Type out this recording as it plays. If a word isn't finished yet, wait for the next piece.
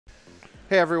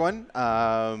Hey everyone,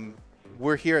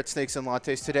 we're here at Snakes and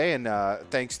Lattes today, and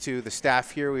thanks to the staff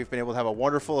here, we've been able to have a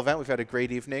wonderful event. We've had a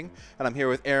great evening, and I'm here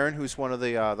with Aaron, who's one of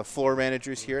the floor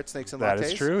managers here at Snakes and Lattes. That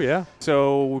is true, yeah.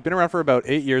 So we've been around for about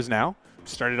 8 years now.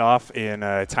 Started off in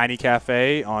a tiny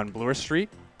cafe on Bloor Street.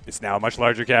 It's now a much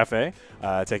larger cafe,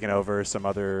 taking over some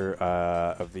other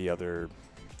of the other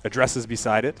addresses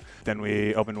beside it. Then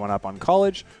we opened one up on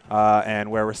College,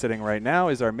 and where we're sitting right now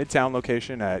is our Midtown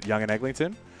location at Yonge and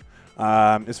Eglinton.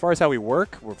 As far as how we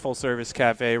work, we're full-service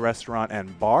cafe, restaurant,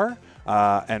 and bar.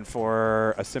 And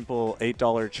for a simple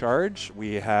 $8 charge,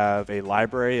 we have a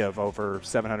library of over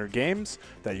 700 games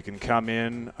that you can come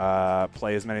in,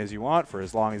 play as many as you want for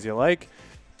as long as you like.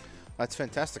 That's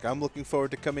fantastic. I'm looking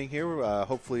forward to coming here.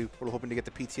 Hopefully, we're hoping to get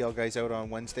the PTL guys out on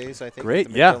Wednesdays, I think. Great,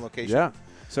 at the yeah, Midtown location. yeah.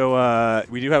 So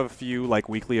we do have a few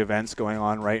weekly events going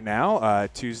on right now.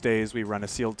 Tuesdays we run a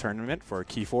sealed tournament for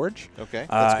Keyforge. Okay,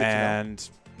 that's good to know. And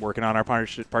working on our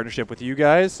partnership with you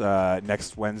guys.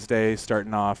 Next Wednesday,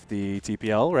 starting off the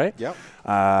TPL, right? Yep.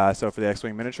 So for the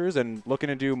X-Wing miniatures, and looking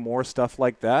to do more stuff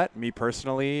like that. Me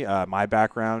personally, my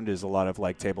background is a lot of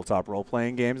tabletop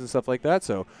role-playing games and stuff like that.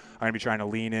 So I'm going to be trying to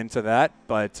lean into that.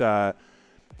 But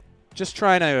just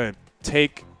trying to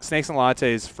take Snakes and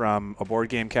Lattes from a board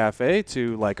game cafe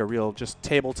to a real just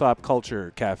tabletop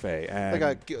culture cafe, and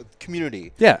like a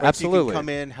community. Yeah, right? absolutely. So you can come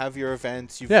in, have your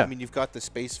events. Yeah. I mean, you've got the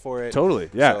space for it. Totally,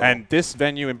 yeah. So And this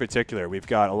venue in particular, we've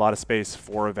got a lot of space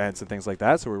for events and things like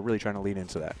that, so we're really trying to lean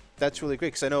into that. That's really great,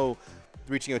 because I know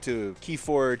reaching out to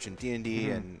Keyforge and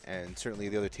D&D and certainly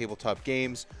the other tabletop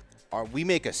games, we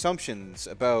make assumptions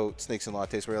about Snakes and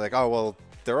Lattes where you're like, oh, well,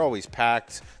 they're always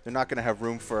packed. They're not going to have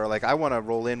room for, I want to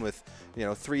roll in with,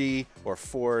 3 or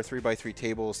 4 3x3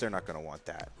 tables. They're not going to want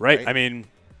that. Right. I mean,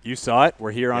 you saw it.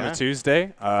 We're here on a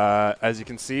Tuesday. As you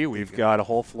can see, we've got a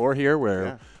whole floor here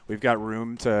where we've got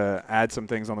room to add some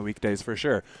things on the weekdays for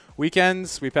sure.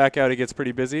 Weekends, we pack out. It gets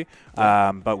pretty busy.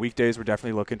 But weekdays, we're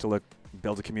definitely looking to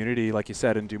build a community, like you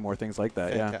said, and do more things like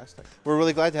that. Fantastic. Yeah. We're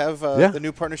really glad to have the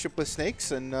new partnership with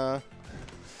Snakes. And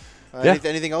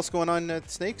anything else going on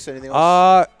at Snakes? Anything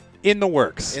else? In the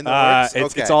works. In the works?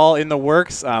 It's all in the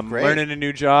works. Learning a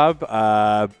new job,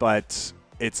 but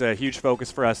it's a huge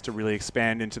focus for us to really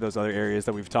expand into those other areas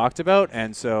that we've talked about.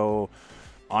 And so,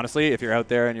 honestly, if you're out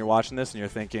there and you're watching this and you're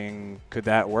thinking, could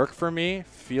that work for me?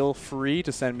 Feel free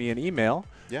to send me an email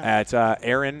at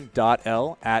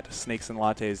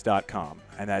aaron.l@snakesandlattes.com.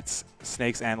 And that's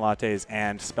snakes and lattes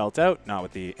and spelt out, not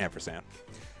with the ampersand.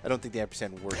 I don't think the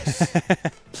ampersand works.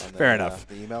 Fair enough.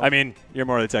 The email. I mean, you're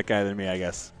more the tech guy than me, I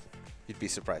guess. You'd be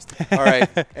surprised. All right,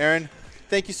 Aaron,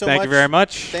 thank you so much. Thank you very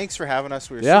much. Thanks for having us.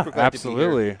 We were super glad absolutely.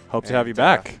 to be here. Hope to have you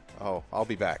back. I'll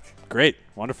be back. Great.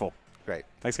 Wonderful. Great.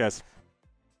 Thanks, guys.